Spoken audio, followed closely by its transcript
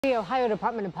The Ohio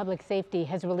Department of Public Safety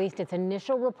has released its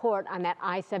initial report on that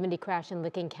I-70 crash in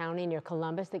Licking County near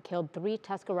Columbus that killed 3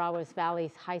 Tuscarawas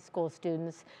Valley High School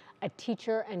students, a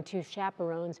teacher, and 2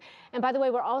 chaperones. And by the way,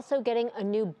 we're also getting a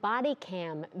new body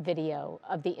cam video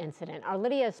of the incident. Our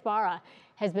Lydia Esparra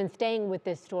has been staying with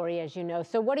this story, as you know.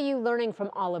 So what are you learning from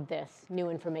all of this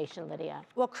new information, Lydia?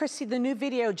 Well, Christy, the new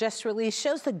video just released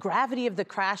shows the gravity of the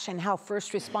crash and how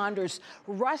first responders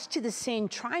rushed to the scene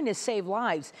trying to save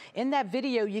lives. In that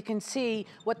video, you can see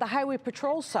what the Highway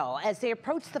Patrol saw. As they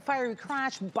approached the fiery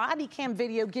crash, body cam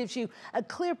video gives you a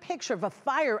clear picture of a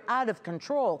fire out of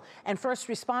control and first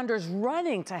responders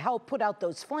running to help put out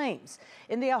those flames.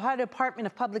 In the Ohio Department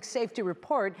of Public Safety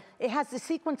report, it has the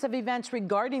sequence of events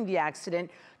regarding the accident.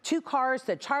 2 cars,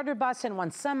 the charter bus, and 1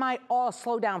 semi all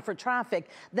slowed down for traffic.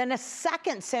 Then a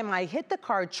second semi hit the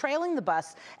car trailing the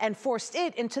bus and forced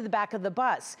it into the back of the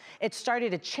bus. It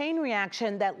started a chain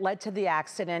reaction that led to the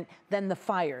accident, then the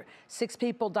fire. 6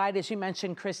 people died, as you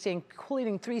mentioned, Christy,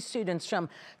 including 3 students from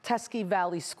Tusky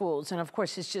Valley schools. And of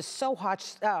course, it's just so hard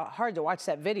to watch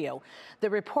that video. The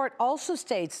report also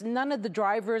states none of the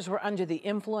drivers were under the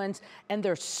influence, and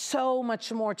there's so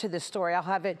much more to this story. I'll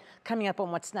have it coming up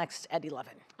on What's Next at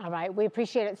 11. All right, we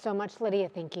appreciate it so much, Lydia.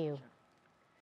 Thank you.